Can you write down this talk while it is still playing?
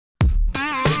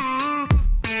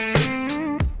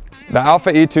The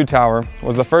Alpha E2 tower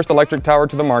was the first electric tower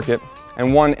to the market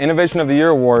and won Innovation of the Year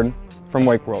award from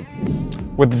WakeWorld.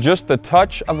 With just the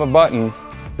touch of a button,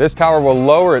 this tower will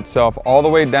lower itself all the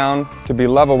way down to be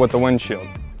level with the windshield.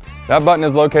 That button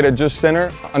is located just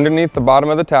center underneath the bottom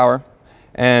of the tower,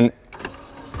 and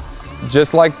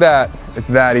just like that, it's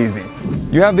that easy.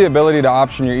 You have the ability to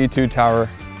option your E2 tower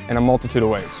in a multitude of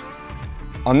ways.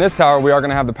 On this tower, we are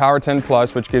going to have the Power 10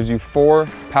 Plus, which gives you 4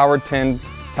 Power 10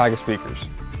 Tige speakers.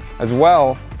 As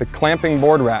well, the clamping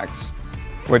board racks,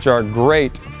 which are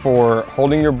great for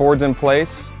holding your boards in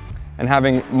place and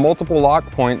having multiple lock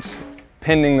points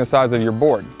pending the size of your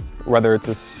board. Whether it's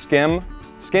a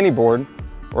skinny board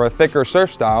or a thicker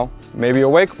surf style, maybe a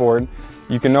wake board,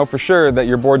 you can know for sure that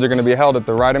your boards are going to be held at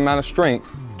the right amount of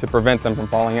strength to prevent them from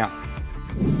falling out.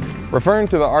 Referring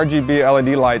to the RGB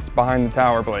LED lights behind the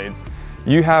tower blades,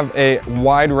 you have a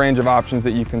wide range of options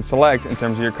that you can select in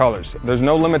terms of your colors. There's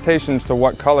no limitations to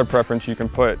what color preference you can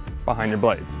put behind your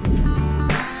blades.